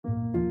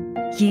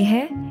ये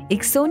है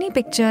एक सोनी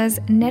पिक्चर्स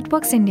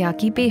नेटवर्क्स इंडिया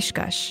की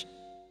पेशकश।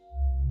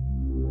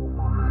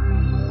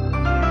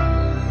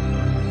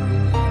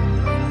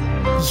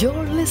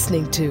 You're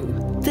listening to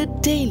The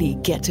Daily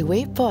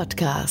Getaway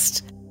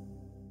Podcast.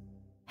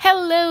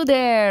 Hello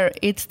there!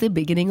 It's the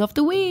beginning of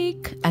the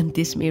week, and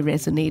this may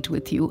resonate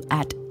with you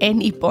at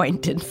any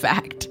point, in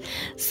fact.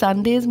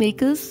 Sundays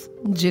make us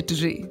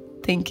jittery,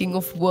 thinking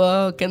of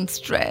work and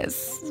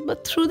stress.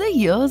 But through the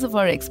years of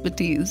our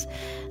expertise,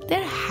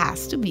 there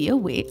has to be a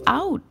way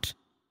out.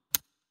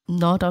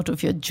 Not out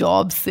of your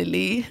job,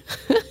 silly.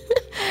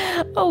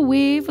 A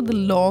way for the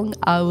long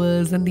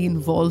hours and the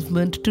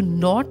involvement to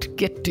not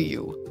get to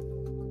you.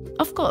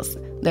 Of course,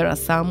 there are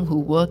some who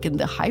work in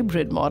the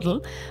hybrid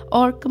model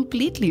or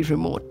completely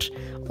remote,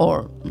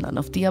 or none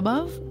of the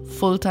above.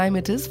 Full-time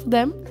it is for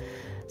them.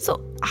 So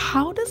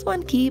how does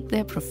one keep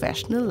their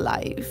professional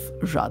life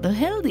rather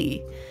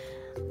healthy?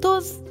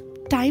 Those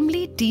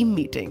timely team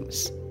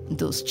meetings,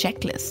 those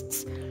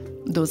checklists,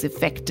 those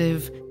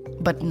effective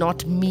but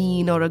not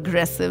mean or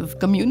aggressive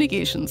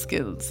communication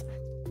skills,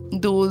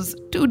 those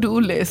to-do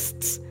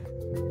lists,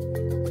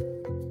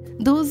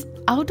 those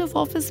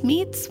out-of-office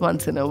meets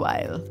once in a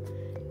while.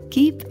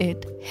 Keep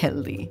it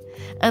healthy.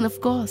 And of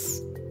course,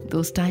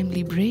 those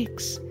timely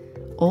breaks.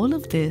 All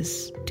of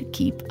this to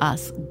keep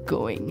us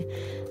going.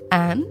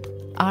 And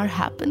our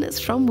happiness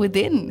from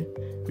within,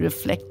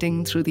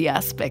 reflecting through the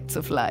aspects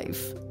of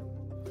life.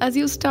 As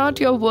you start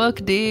your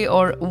work day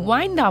or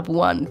wind up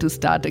one to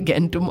start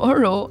again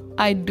tomorrow,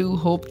 I do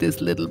hope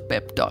this little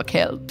pep talk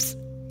helps.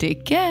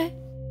 Take care.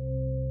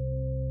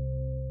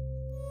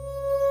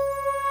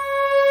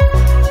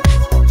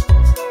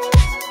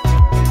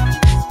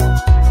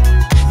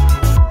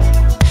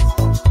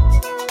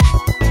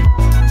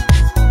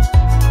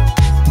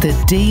 The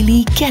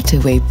Daily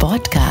Getaway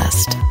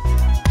Podcast.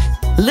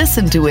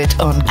 Listen to it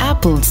on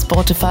Apple,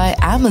 Spotify,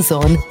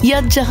 Amazon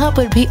या जहां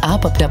पर भी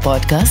आप अपना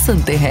podcast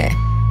सुनते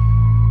हैं।